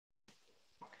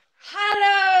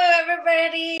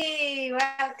already.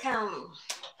 Welcome.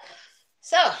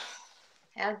 So,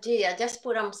 LG, I just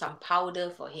put on some powder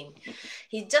for him.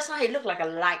 He looked like a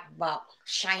light bulb,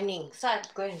 shining. So I'm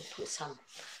going to put some,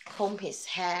 comb his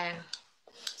hair.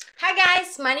 Hi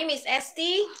guys, my name is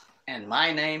Estee. And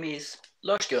my name is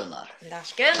Lars Gunnar.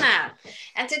 Lars Gunnar.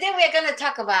 And today we are going to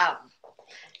talk about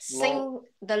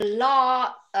the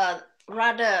law,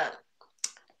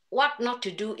 what not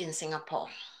to do in Singapore.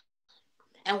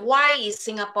 And why is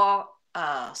Singapore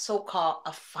so-called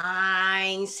a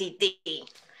fine city?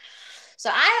 So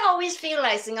I always feel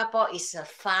like Singapore is a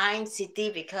fine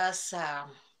city because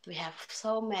we have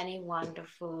so many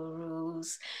wonderful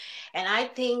rules. And I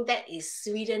think that is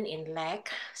Sweden in lack.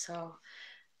 So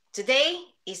today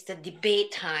is the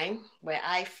debate time where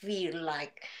I feel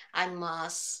like I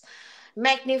must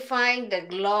magnify the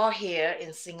law here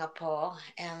in Singapore,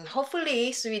 and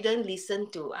hopefully Sweden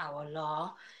listen to our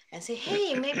law and say,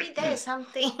 hey, maybe there is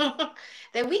something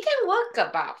that we can work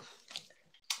about.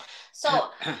 So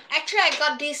actually I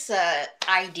got this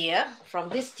idea from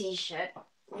this t-shirt,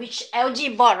 which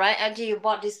LG bought, right? LG, you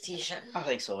bought this t-shirt. I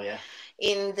think so, yeah.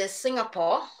 In the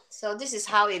Singapore. So this is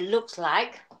how it looks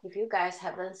like, if you guys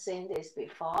haven't seen this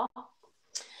before.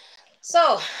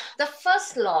 So the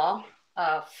first law,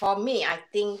 for me, I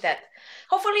think that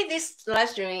hopefully this live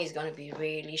streaming is going to be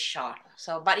really short.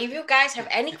 So, but if you guys have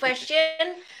any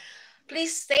question,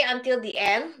 please stay until the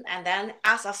end and then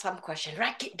ask us some question.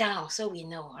 Write it down so we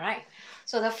know, all right?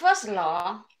 So the first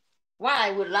law, what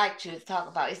I would like to talk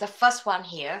about is the first one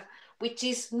here, which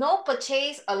is no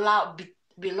purchase allowed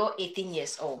below 18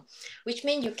 years old, which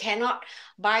means you cannot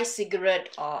buy cigarette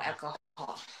or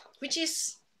alcohol, which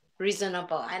is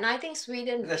reasonable. And I think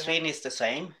Sweden... Sweden is the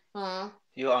same.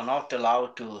 You are not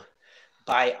allowed to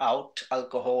buy out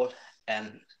alcohol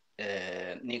and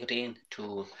nicotine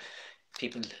to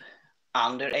people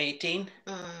under 18.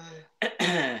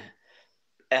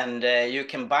 And you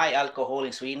can buy alcohol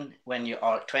in Sweden when you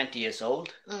are 20 years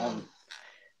old on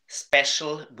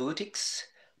special boutiques.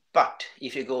 But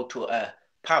if you go to a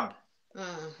pub,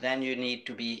 then you need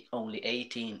to be only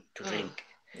 18 to drink.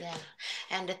 Yeah,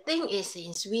 and the thing is,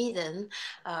 in Sweden,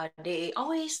 there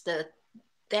are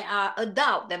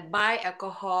adults that buy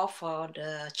alcohol for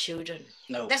the children.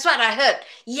 No, that's what I heard.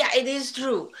 Yeah, it is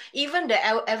true. Even the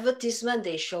advertisement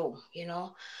they show,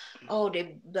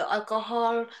 the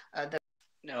alcohol.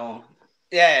 No,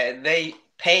 yeah, they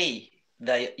pay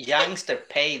the youngster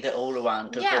pay the older one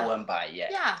to go and buy.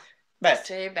 Yeah, but it's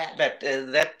very bad. But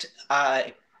that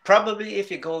probably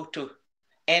if you go to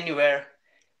anywhere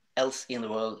else in the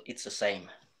world, it's the same.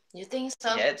 You think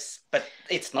so? Yes, but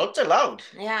it's not allowed.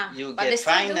 Yeah, you but get they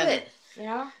still fined do it.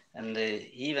 And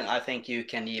even I think you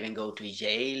can even go to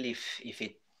jail if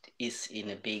it is in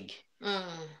a big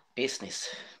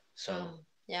business. So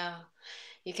yeah,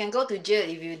 you can go to jail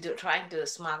if you trying to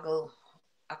smuggle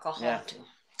alcohol too.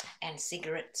 And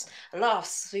cigarettes. A lot of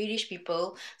Swedish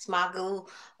people smuggle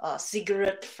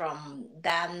cigarette from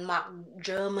Denmark,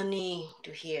 Germany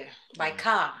to here by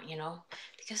car,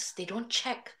 because they don't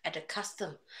check at the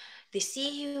custom. They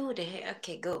see you, they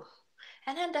okay, go.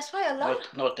 And then that's why a lot...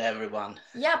 Not everyone.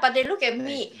 Yeah, but they look at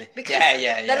me. Because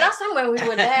the last time when we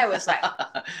were there was like,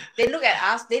 they look at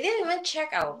us, they didn't even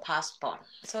check our passport.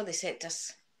 So they said,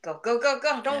 just go, go, go,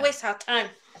 go. Don't waste our time.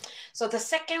 So the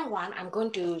second one I'm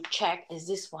going to check is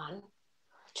this one.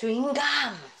 Chewing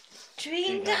gum.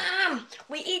 Chewing gum.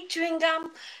 We eat chewing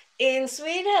gum in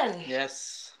Sweden.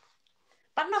 Yes.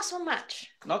 But not so much.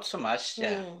 Not so much,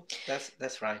 yeah.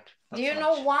 That's right. Do you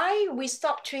know why we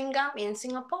stopped chewing gum in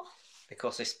Singapore?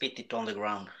 Because they spit it on the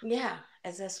ground. Yeah,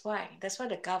 that's why. That's why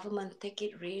the government take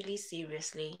it really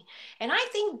seriously. And I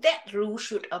think that rule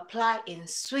should apply in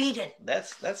Sweden. I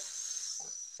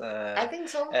think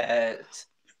so.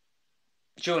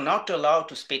 You're not allowed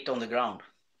to spit on the ground.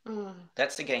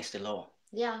 That's against the law.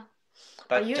 Yeah,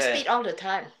 but you spit all the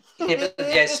time. You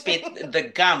spit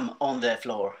the gum on the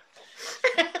floor.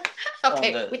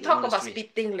 Okay, we talk about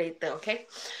spitting later, okay?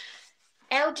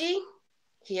 LG,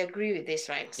 he agree with this,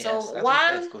 right? Yes, so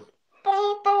one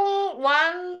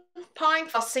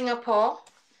point for Singapore,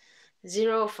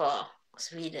 0 for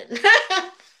Sweden.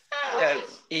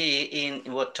 In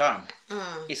what term?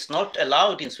 It's not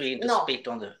allowed in Sweden to spit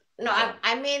on the... No,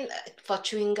 I mean for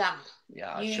chewing gum.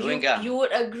 Yeah, chewing gum. You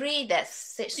would agree that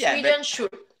Sweden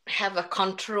should have a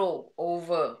control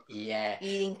over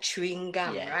eating chewing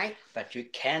gum, right? But you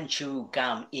can chew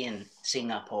gum in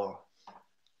Singapore.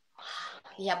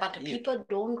 Yeah, but the people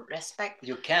don't respect.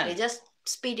 You can. They just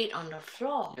spit it on the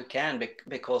floor. You can,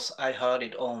 because I heard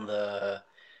it on the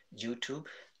YouTube.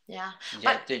 Yeah.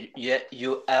 But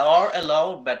you are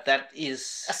allowed, but that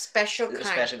is a special kind. A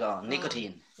special gum,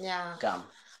 nicotine. Yeah. Gum.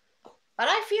 But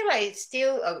I feel like it's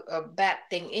still a bad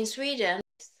thing in Sweden.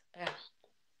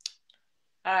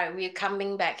 All right, we're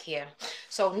coming back here.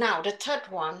 So now the third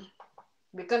one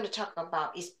we're going to talk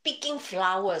about is picking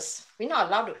flowers. We're not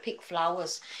allowed to pick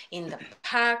flowers in the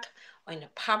park or in a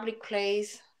public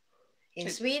place. In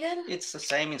Sweden? It's the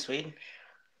same in Sweden.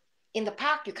 In the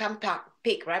park, you can't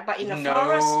pick, right? But in the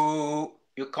forest... No,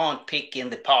 you can't pick in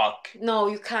the park. No,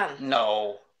 you can't.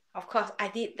 No. Of course, I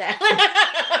did that.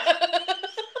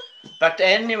 But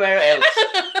anywhere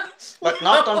else. But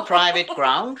not on private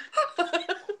ground.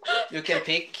 You can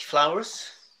pick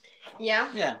flowers. Yeah?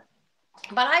 Yeah.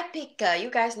 But I pick, you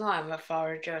guys know I'm a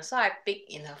forager, so I pick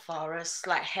in the forest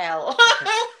like hell.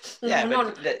 Yeah, no,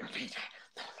 but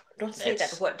don't say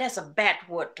that word. That's a bad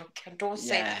word. Okay, don't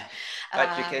say that.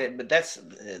 But you can. But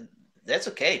that's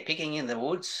okay. Picking in the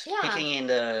woods. Yeah. Picking in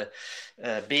the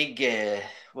big.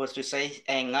 What do you say?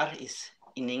 Ängar is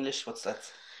in English. What's that?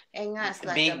 Ängar is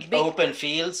like big open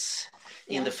fields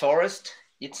in the forest.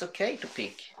 It's okay to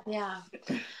pick. Yeah.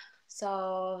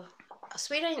 So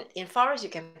Sweden in forest you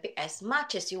can pick as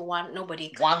much as you want. Nobody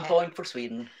can. 1 point for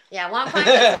Sweden. Yeah, 1 point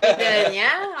for Sweden.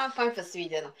 Yeah, 1 point for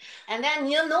Sweden. And then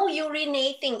no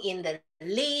urinating in the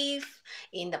leaf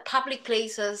in the public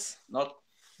places.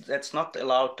 That's not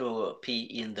allowed to pee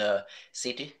in the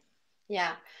city.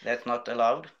 Yeah. That's not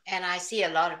allowed. And I see a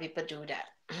lot of people do that.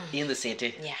 In the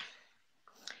city. Yeah.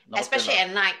 Not especially allowed.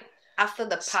 At night. After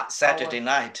the pub Saturday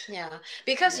night. Yeah,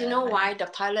 because you know why? The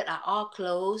toilet are all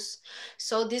closed.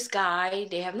 So this guy,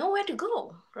 they have nowhere to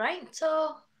go, right?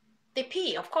 So they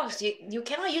pee. Of course, you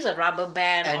cannot use a rubber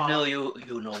band. And no, you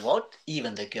know what?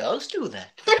 Even the girls do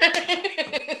that.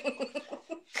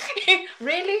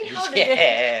 Really? How did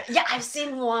they? Yeah, I've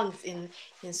seen once in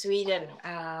Sweden.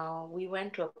 We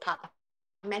went to a pub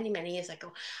many years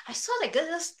ago. I saw the girl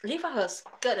just leave her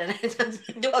skirt and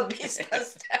do a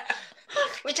business.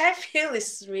 Which I feel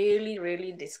is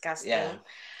really disgusting. Yeah,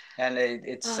 and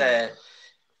it's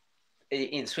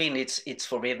in Sweden it's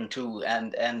forbidden too,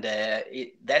 and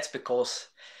that's because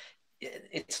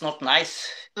it's not nice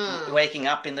waking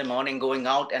up in the morning, going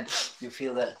out, and you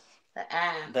feel the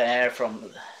air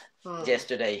from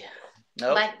yesterday.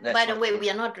 No, by the way, we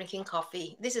are not drinking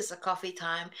coffee. This is a coffee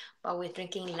time, but we're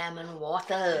drinking lemon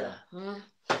water. Yeah.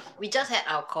 We just had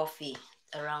our coffee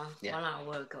around 1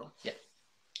 hour ago. Yeah.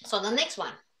 So the next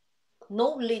one,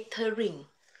 no littering.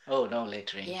 Oh, no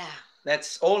littering. Yeah.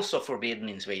 That's also forbidden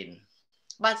in Sweden.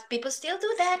 But people still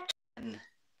do that. And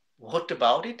what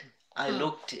about it? I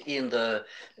looked in the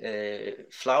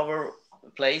flower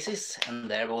places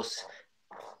and there was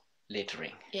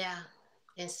littering. Yeah.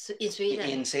 In Sweden.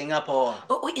 In Singapore.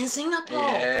 Oh, in Singapore.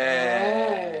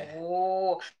 Yeah.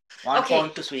 Oh. 1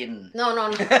 point to Sweden.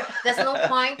 No. There's no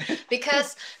point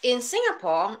because in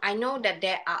Singapore, I know that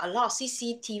there are a lot of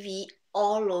CCTV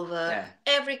all over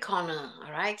every corner.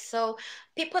 All right. So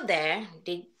people there,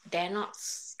 they dare not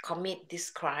commit this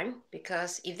crime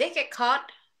because if they get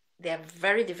caught, they're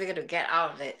very difficult to get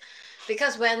out of it.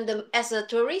 Because as a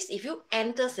tourist, if you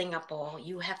enter Singapore,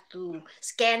 you have to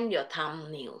scan your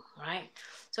thumbnail, right?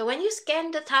 So when you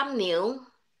scan the thumbnail,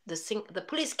 the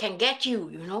police can get you,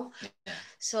 you know. Yeah.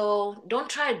 So don't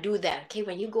try to do that, okay?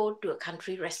 When you go to a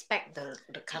country, respect the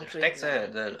country.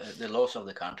 Respect the laws of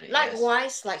the country.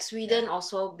 Likewise, like Sweden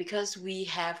also, because we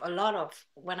have a lot of,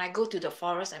 when I go to the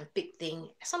forest and pick things,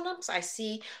 sometimes I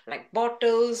see like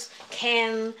bottles,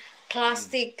 can,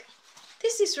 plastic.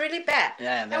 This is really bad.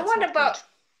 Yeah, and what about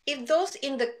if those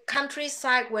in the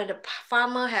countryside where the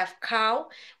farmer have cow,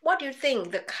 what do you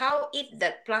think? The cow eat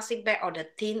that plastic bag or the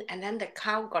tin and then the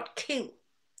cow got killed.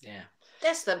 Yeah.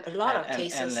 That's a lot of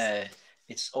cases. And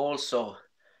it's also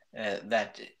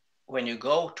that when you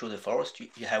go to the forest,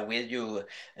 you have with you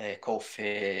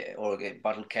coffee or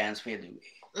bottle cans with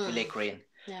liquor in.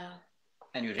 Yeah.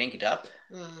 And you drink it up.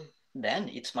 Then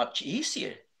it's much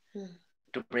easier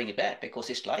to bring it back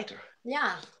because it's lighter.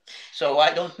 Yeah. So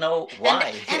I don't know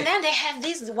why. And then they have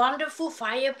this wonderful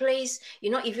fireplace. You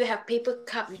know, if you have paper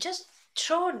cup, you just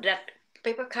throw that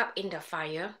paper cup in the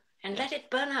fire and let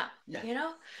it burn up. Yeah. You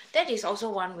know, that is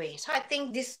also one way. So I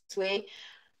think this way,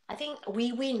 I think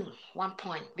we win 1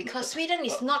 point because Sweden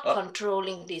is not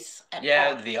controlling this at all.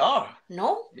 Yeah, they are.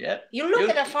 No? Yeah. You look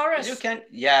at the forest. You can,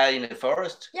 in the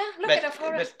forest. Yeah, look at the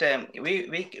forest. But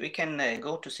we can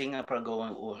go to Singapore,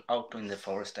 go out in the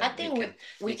forest. And I think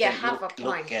we get half a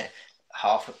point.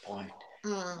 Half a point.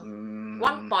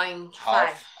 1.5.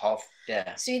 Half,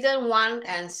 yeah. Sweden 1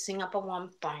 and Singapore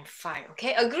 1.5.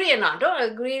 Okay, agree or not? Don't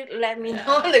agree, let me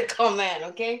know in the comment,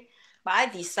 okay? But I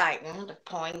decide the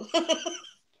point.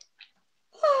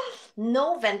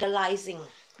 No vandalizing.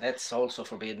 That's also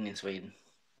forbidden in Sweden.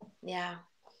 Yeah.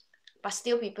 But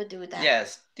still people do that.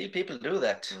 Yes, still people do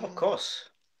that, of course.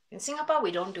 In Singapore,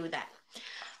 we don't do that.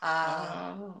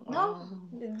 No,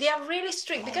 they are really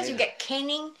strict because you get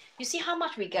caning. You see how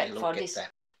much we get for this. That.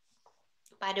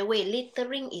 By the way,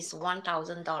 littering is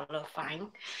 $1,000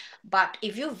 fine. But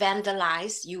if you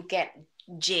vandalize, you get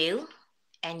jail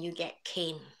and you get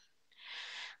cane.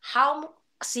 How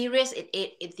serious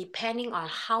it depending on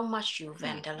how much you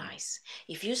vandalize.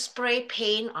 If you spray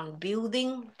paint on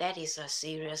building, that is a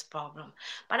serious problem.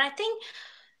 But I think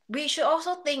we should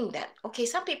also think that, okay,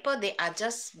 some people, they are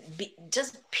just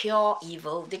pure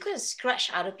evil. They could scratch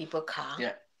other people's car.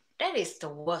 Yeah. That is the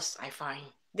worst, I find.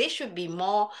 They should be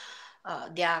more,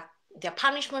 their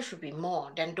punishment should be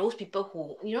more than those people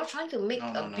who, trying to make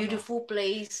a beautiful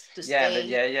place to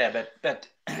stay. But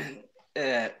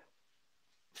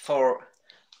for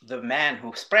the man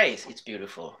who sprays, it's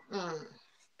beautiful.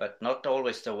 But not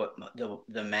always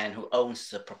the man who owns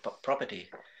the property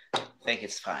think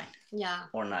it's fine. Yeah.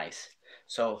 Or nice.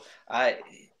 So I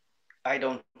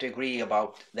don't agree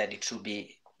about that it should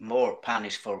be more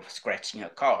punished for scratching a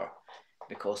car,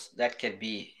 because that can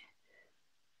be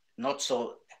not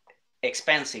so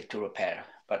expensive to repair.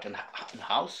 But in a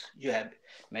house, you have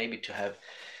maybe to have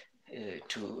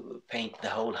to paint the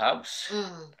whole house.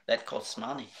 That costs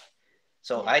money.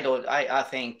 So I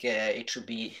think it should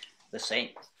be the same.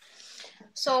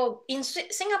 So in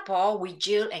Singapore, we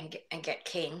jail and get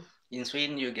cane. In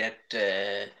Sweden, you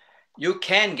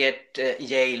can get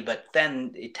jail, but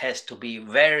then it has to be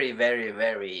very, very,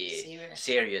 very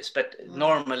serious. But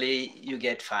normally you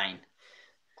get fine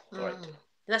for it.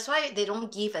 That's why they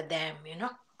don't give a damn,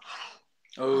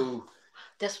 Oh.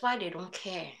 That's why they don't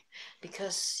care,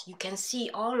 because you can see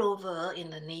all over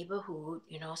in the neighborhood,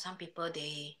 some people,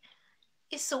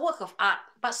 it's a work of art,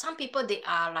 but some people, they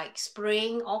are like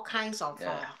spraying all kinds of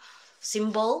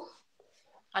symbol.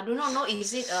 I do not know,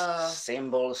 is it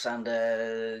symbols and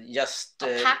just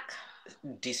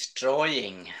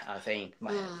destroying, I think,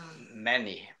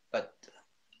 many, but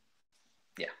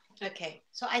yeah. Okay,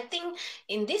 so I think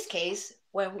in this case,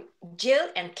 when jail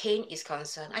and cane is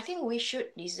concerned, I think we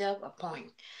should deserve a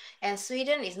point. And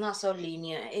Sweden is not so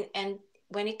linear. And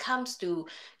when it comes to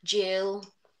jail,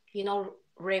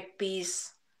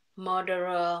 rapists,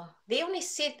 murderer, they only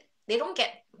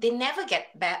they never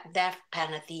get death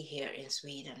penalty here in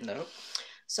Sweden. No.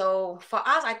 So for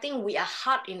us, I think we are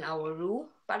hard in our rule,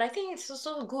 but I think it's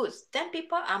also good. Then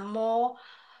people are more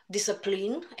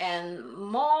disciplined and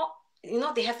more,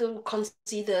 they have to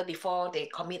consider before they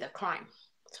commit a crime.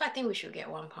 So I think we should get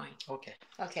 1 point. Okay.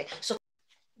 Okay. So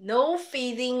no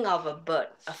feeding of a bird.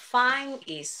 The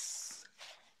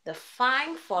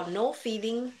fine for no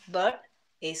feeding bird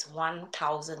is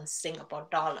 1,000 Singapore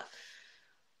dollar.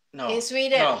 No. In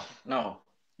Sweden. No,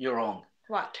 you're wrong.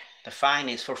 What? The fine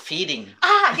is for feeding.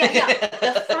 Yeah.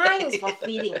 The fine is for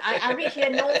feeding. I read here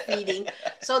no feeding.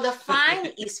 So the fine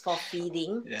is for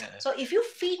feeding. Yeah. So if you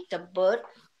feed the bird,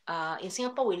 in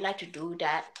Singapore, we like to do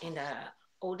that in the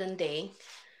olden day.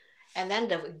 And then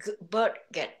the bird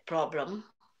get problem,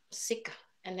 sick,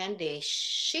 and then they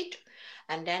shit,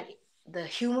 and then the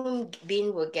human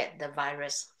being will get the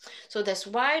virus. So that's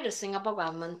why the Singapore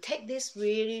government take this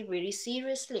really, really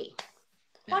seriously.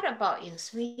 Yeah. What about in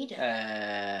Sweden?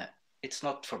 It's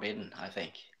not forbidden, I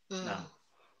think. No.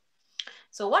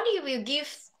 So what if you give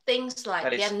things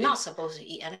like they're not supposed to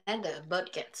eat, and then the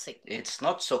bird gets sick? It's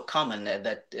not so common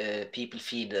that people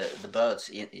feed the birds.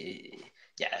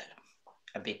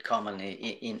 A bit common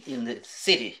in the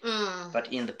city, but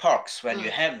in the parks when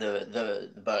you have the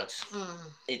birds,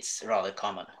 it's rather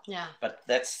common. Yeah. But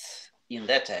that's in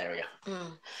that area.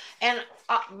 And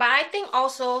but I think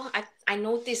also I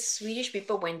notice Swedish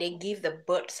people, when they give the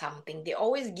bird something, they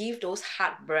always give those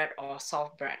hard bread or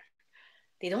soft bread.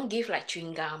 They don't give like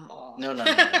chewing gum or no.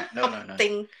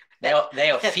 thing. They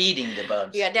are feeding the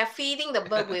birds. Yeah, they're feeding the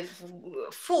bird with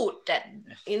food that,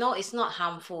 it's not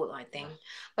harmful, I think.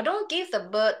 But don't give the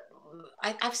bird.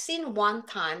 I've seen one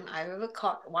time, I ever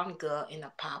caught one girl in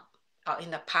a pub, in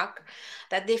the park,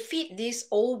 that they feed this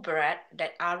old bread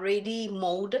that are already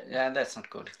molded. Yeah, that's not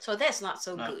good. So that's not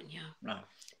so good, yeah. No.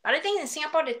 But I think in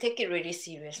Singapore, they take it really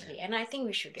seriously. And I think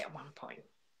we should get 1 point.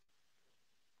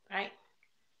 Right?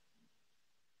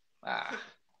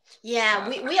 Yeah,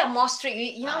 we are more strict.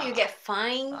 You get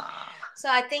fined. So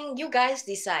I think you guys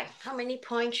decide how many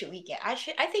points should we get. I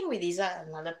think we deserve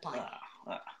another point.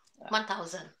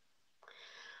 1,000.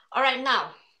 All right, now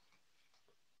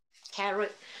carry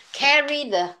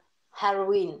the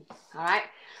heroin. All right.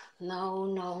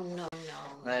 No.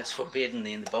 That's forbidden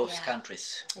in both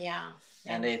countries. Yeah.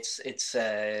 And it's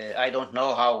I don't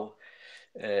know how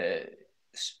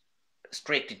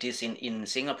strict it is in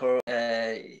Singapore.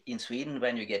 In Sweden,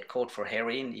 when you get caught for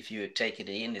heroin, if you take it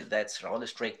in, that's rather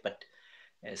strict. But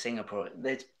Singapore,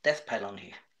 there's death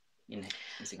penalty in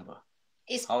Singapore.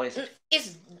 How is it?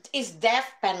 It's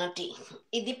death penalty.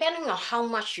 It depending on how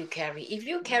much you carry. If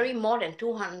you carry more than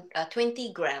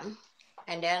 20 grams,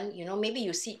 and then maybe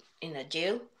you sit in a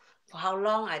jail for how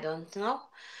long, I don't know.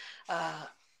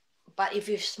 But if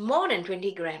it's more than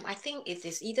 20 grams, I think it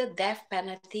is either death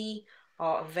penalty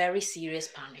or a very serious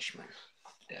punishment.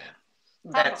 Yeah,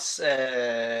 that's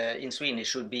in Sweden. It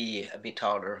should be a bit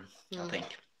harder, I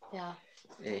think. Yeah.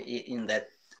 In that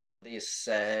this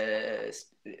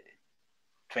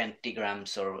 20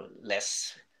 grams or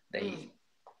less, they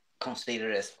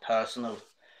consider as personal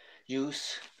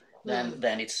use.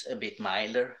 Then it's a bit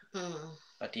milder.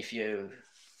 But if you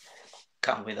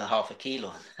come with a half a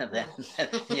kilo,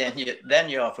 then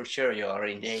you are for sure you are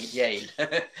in jail.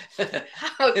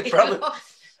 Probably.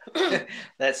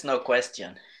 That's no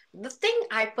question. The thing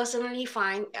I personally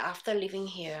find after living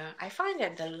here, I find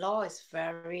that the law is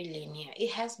very linear.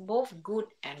 It has both good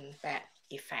and bad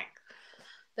effect.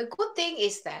 The good thing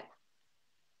is that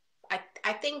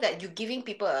I think that you're giving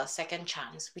people a second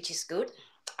chance, which is good,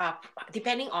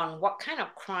 depending on what kind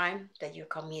of crime that you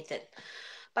committed.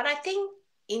 But I think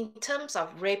in terms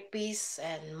of rapists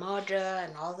and murder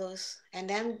and all those, and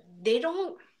then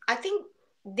I think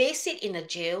they sit in a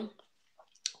jail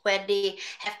where they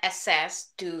have access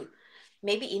to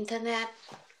maybe internet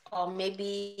or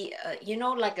maybe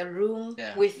like a room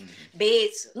with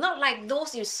beds, not like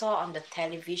those you saw on the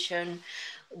television,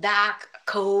 dark,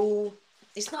 cold.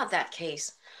 It's not that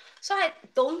case. So I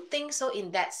don't think so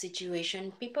in that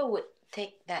situation people would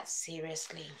take that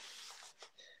seriously.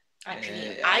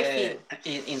 Actually, I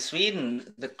feel in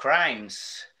Sweden the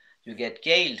crimes you get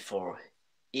jailed for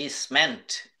is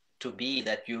meant to be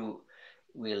that you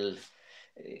will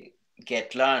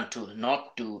learn to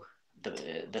not do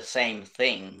the same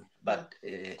thing, but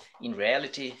in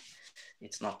reality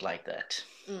it's not like that.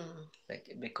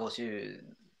 Because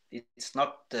it's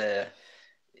not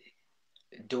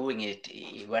doing it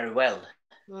very well.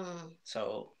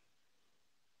 So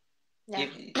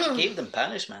give them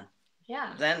punishment.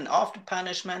 Then after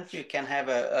punishment you can have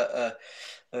a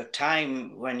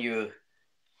time when you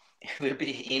will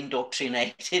be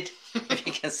indoctrinated, if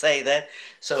you can say that.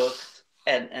 So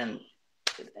and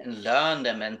learn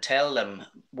them and tell them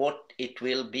what it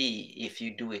will be if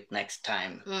you do it next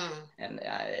time. And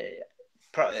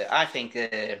I think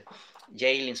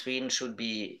jail in Sweden should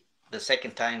be, the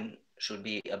second time should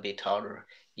be a bit harder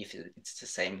if it's the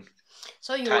same.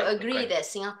 So you will agree that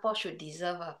Singapore should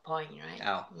deserve a point, right?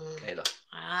 Oh, okay.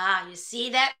 You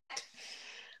see that?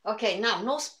 Okay, now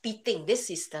no spitting. This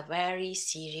is the very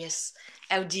serious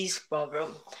LG's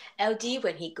problem. LG,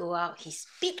 when he go out, he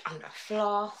spit on the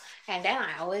floor, and then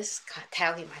I always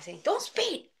tell him, I say, don't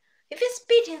spit. If you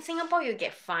spit in Singapore, you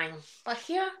get fined. But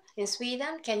here in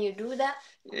Sweden, can you do that?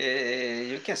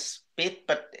 You can spit,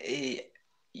 but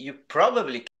you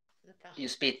probably you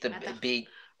spit the big.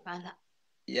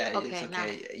 Yeah, okay, it's okay. Now.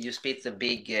 You spit the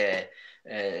big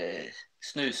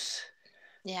snooze.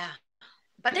 Yeah.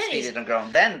 But then it's on the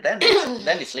ground. Then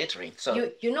it's littering. So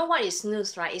you know what is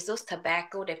snus, right? It's those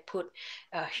tobacco they put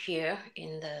here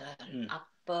in the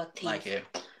upper teeth. Like here.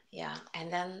 Yeah,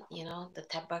 and then the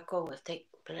tobacco will take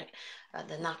the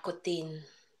nicotine.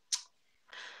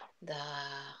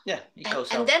 It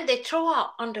goes and then they throw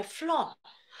out on the floor,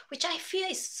 which I feel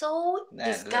is so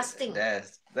disgusting.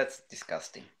 That's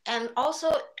disgusting. And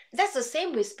also that's the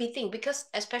same with spitting, because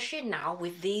especially now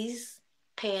with these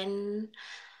pen.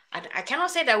 I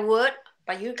cannot say that word,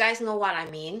 but you guys know what I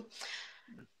mean.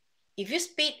 If you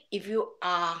spit, if you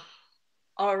are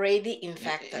already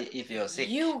infected, if you're sick,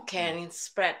 you can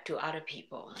spread to other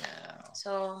people. Yeah.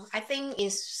 So I think in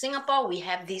Singapore we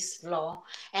have this law,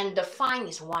 and the fine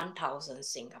is 1,000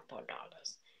 Singapore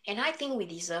dollars, and I think we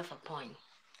deserve a point.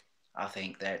 I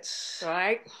think that's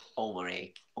right.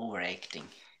 Overacting.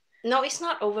 No, it's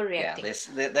not overreacting.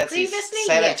 Yeah, that's previously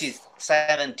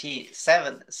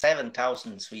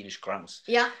 7,000 Swedish crowns.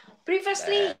 Yeah,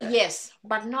 previously yes,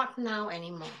 but not now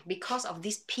anymore because of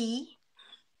this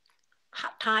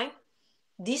hard time.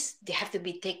 They have to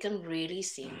be taken really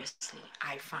seriously,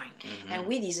 I find, and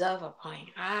we deserve a point.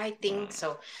 I think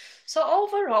so. So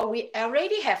overall, we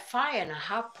already have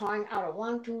 5.5 points out of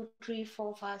 1, 2, 3,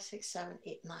 4, 5, 6, 7,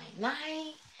 8,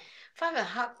 9.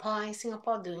 5.5 points.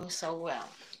 Singapore doing so well.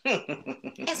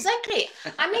 Exactly.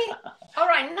 I mean, all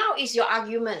right. Now is your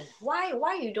argument.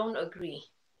 Why you don't agree?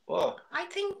 Well, I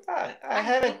think I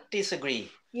haven't disagreed.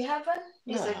 You haven't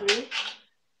disagreed.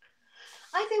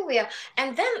 I think we are.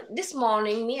 And then this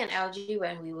morning, me and LG,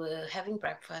 when we were having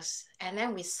breakfast, and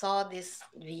then we saw this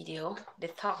video. They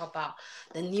talk about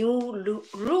the new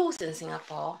rules in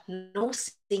Singapore. No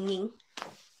singing.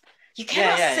 You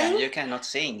cannot sing. You cannot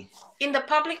sing in the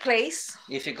public place.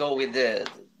 If you go with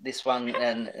this one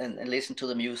and listen to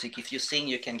the music, if you sing,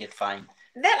 you can get fined.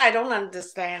 That I don't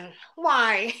understand.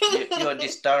 Why? You are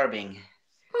disturbing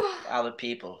other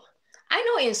people. I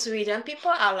know in Sweden,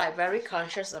 people are like very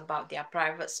conscious about their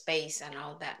private space and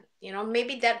all that. You know,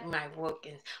 maybe that might work.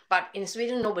 But in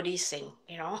Sweden, nobody sing,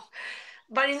 you know.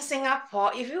 But in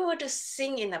Singapore, if you were to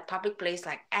sing in a public place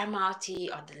like MRT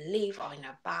or the lift or in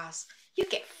a bus, you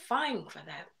get fined for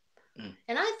that.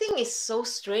 And I think it's so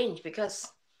strange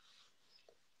because,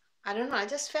 I don't know, I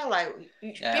just felt like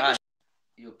people...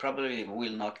 You probably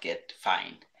will not get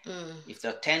fined. If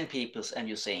there are 10 people and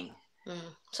you sing.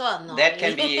 So annoying. That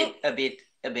can be a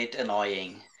bit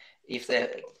annoying. If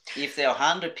there are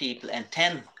 100 people and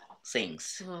 10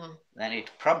 sings, then it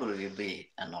probably will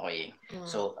be annoying.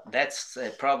 So that's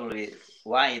probably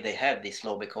why they have this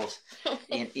law, because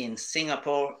in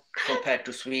Singapore compared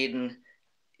to Sweden,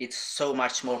 it's so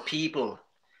much more people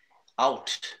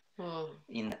out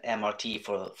in MRT,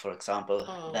 for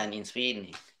example, than in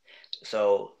Sweden.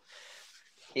 So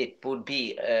it would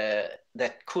be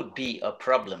that could be a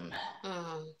problem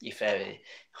if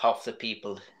half the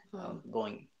people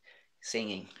going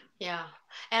singing. Yeah,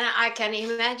 and I can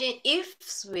imagine if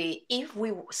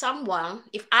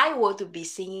I were to be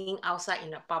singing outside in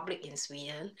the public in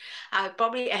Sweden, I would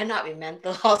probably end up in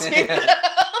mental hospital.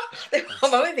 They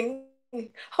probably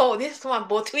think, oh, this one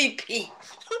bo tui pi.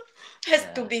 Has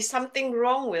to be something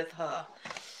wrong with her.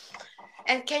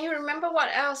 And can you remember what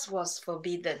else was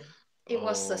forbidden? It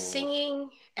was the singing,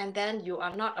 and then you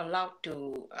are not allowed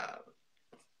to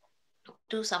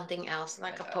do something else,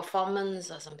 like a performance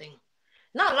or something.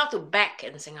 Not allowed to beg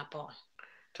in Singapore.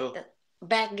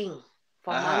 Begging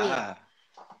for money.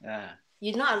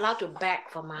 You're not allowed to beg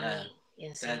for money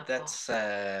in Singapore.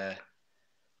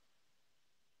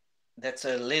 That's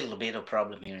a little bit of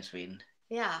problem here in Sweden.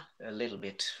 Yeah. A little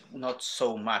bit, not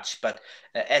so much, but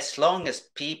as long as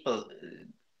people,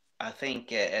 I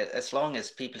think, as long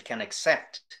as people can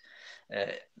accept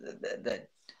that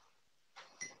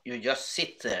you just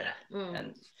sit there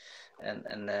and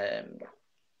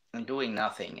doing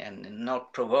nothing and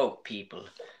not provoke people,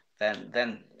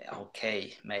 then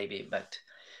okay, maybe. But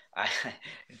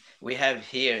we have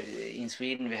here in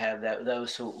Sweden, we have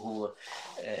those who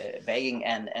begging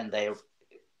and they're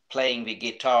playing with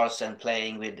guitars and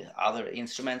playing with other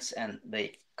instruments, and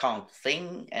they can't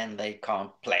sing and they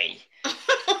can't play.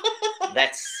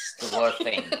 That's the worst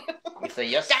thing. If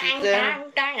they just sit there,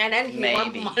 and then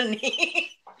maybe. You want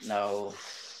money. No.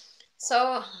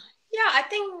 So yeah, I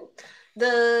think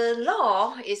the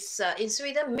law is in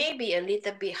Sweden maybe a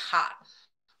little bit hard,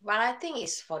 but I think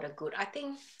it's for the good. I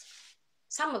think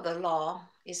some of the law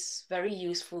is very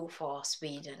useful for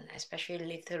Sweden, especially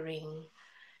littering,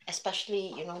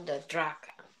 especially, you know, the drug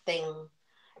thing,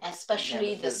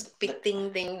 especially the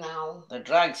spitting thing now. The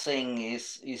drug thing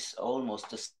is almost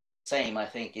the same, I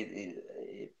think,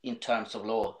 in terms of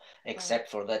law, except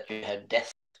for that you have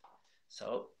death.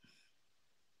 So.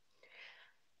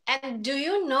 And do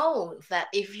you know that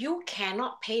if you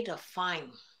cannot pay the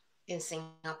fine in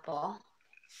Singapore,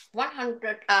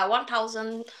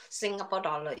 1,000 Singapore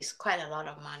dollar is quite a lot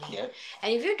of money. Yeah.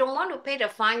 And if you don't want to pay the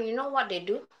fine, you know what they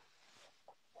do?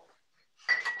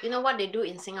 You know what they do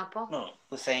in Singapore? No,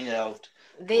 we're saying it out.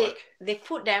 They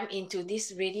put them into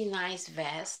this really nice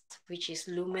vest, which is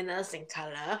luminous in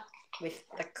color, with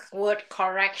the word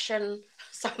correction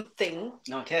something.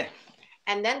 Okay.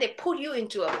 And then they put you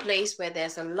into a place where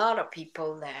there's a lot of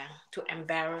people there to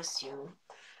embarrass you.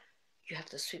 You have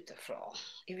to sweep the floor.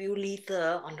 If you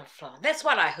litter on the floor. That's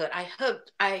what I heard.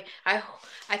 I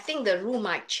think the rule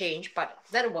might change, but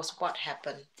that was what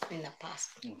happened in the past.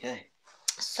 Okay.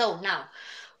 So now,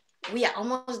 we are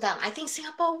almost done. I think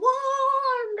Singapore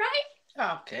won,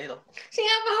 right? Okay.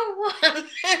 Singapore won.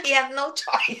 We have no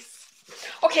choice.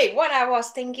 Okay, what I was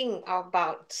thinking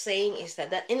about saying is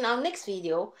that in our next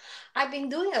video, I've been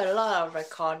doing a lot of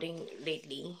recording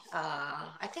lately.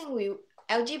 I think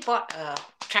LG bought a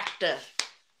tractor.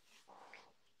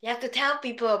 You have to tell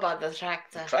people about the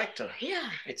tractor. The tractor? Yeah.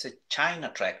 It's a China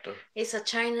tractor. It's a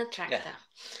China tractor.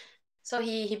 Yeah. So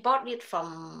he bought it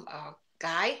from a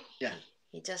guy. Yeah.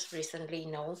 He just recently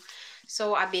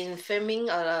So I've been filming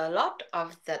a lot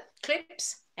of the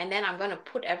clips, and then I'm going to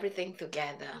put everything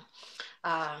together.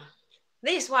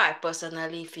 This is what I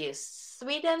personally feel.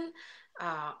 Sweden,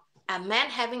 a man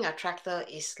having a tractor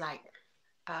is like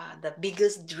the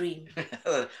biggest dream.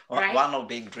 Right? One of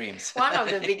big dreams. One of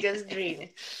the biggest dreams.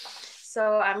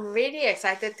 So I'm really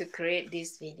excited to create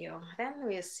this video. Then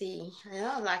we'll see. You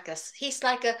know, he's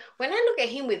like a, when I look at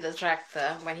him with the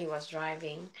tractor when he was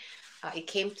driving, it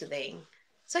came today.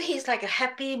 So he's like a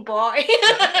happy boy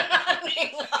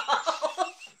running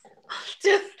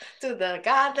to the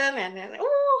garden, and then,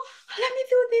 oh, let me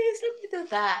do this, let me do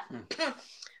that.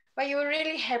 But you were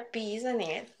really happy, isn't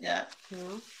it? Yeah.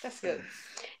 That's good.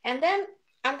 And then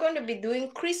I'm going to be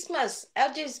doing Christmas.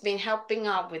 LG's been helping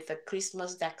out with the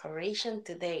Christmas decoration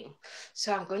today.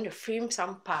 So I'm going to film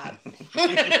some part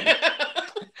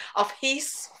of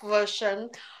his version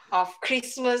of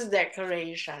Christmas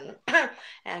decoration.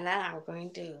 And then I'm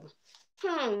going to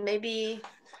maybe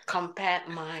compare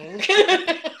mine.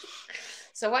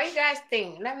 So what you guys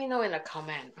think? Let me know in a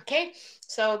comment, okay?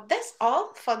 So that's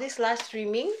all for this live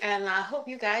streaming, and I hope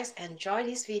you guys enjoy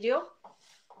this video.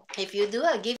 If you do,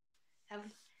 I'll give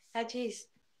LG is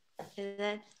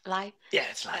that live? Yeah,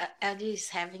 it's live. LG is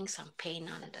having some pain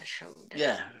on the shoulder.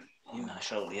 Yeah, in my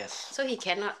shoulder, yes. So he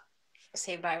cannot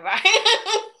say bye-bye.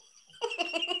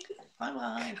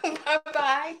 Bye-bye.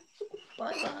 Bye-bye.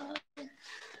 Bye-bye.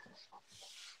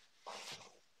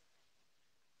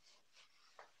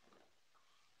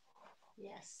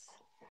 Yes.